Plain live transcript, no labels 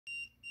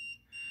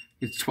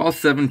It's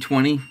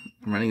 12/7/20.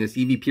 I'm running this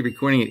EVP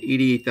recording at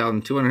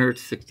 88,200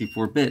 hertz,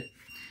 64-bit.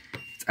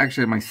 It's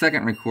actually my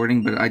second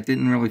recording, but I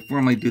didn't really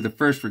formally do the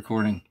first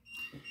recording.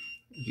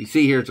 As you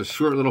see here, it's a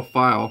short little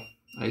file.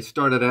 I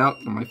started out,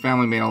 and my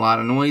family made a lot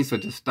of noise, so I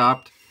just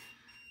stopped.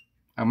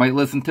 I might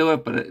listen to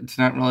it, but it's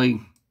not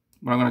really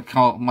what I'm going to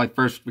call my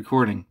first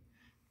recording.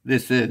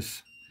 This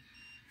is.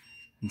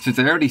 And since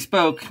I already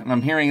spoke, and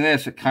I'm hearing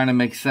this, it kind of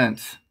makes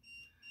sense.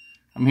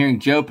 I'm hearing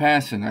Joe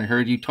Passon. I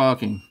heard you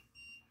talking.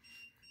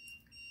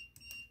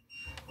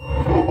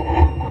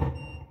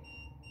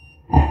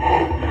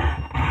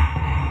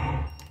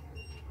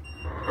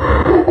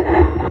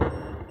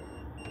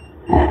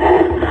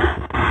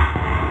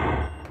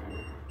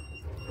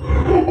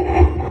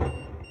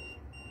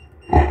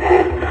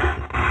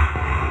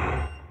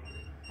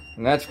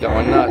 And that's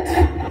going nuts.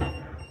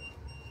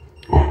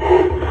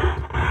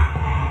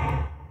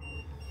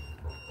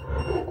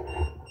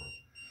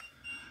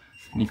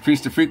 When you increase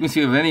the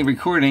frequency of any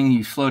recording,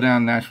 you slow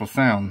down natural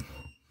sound.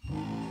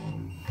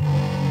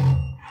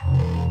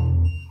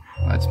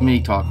 That's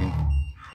me talking.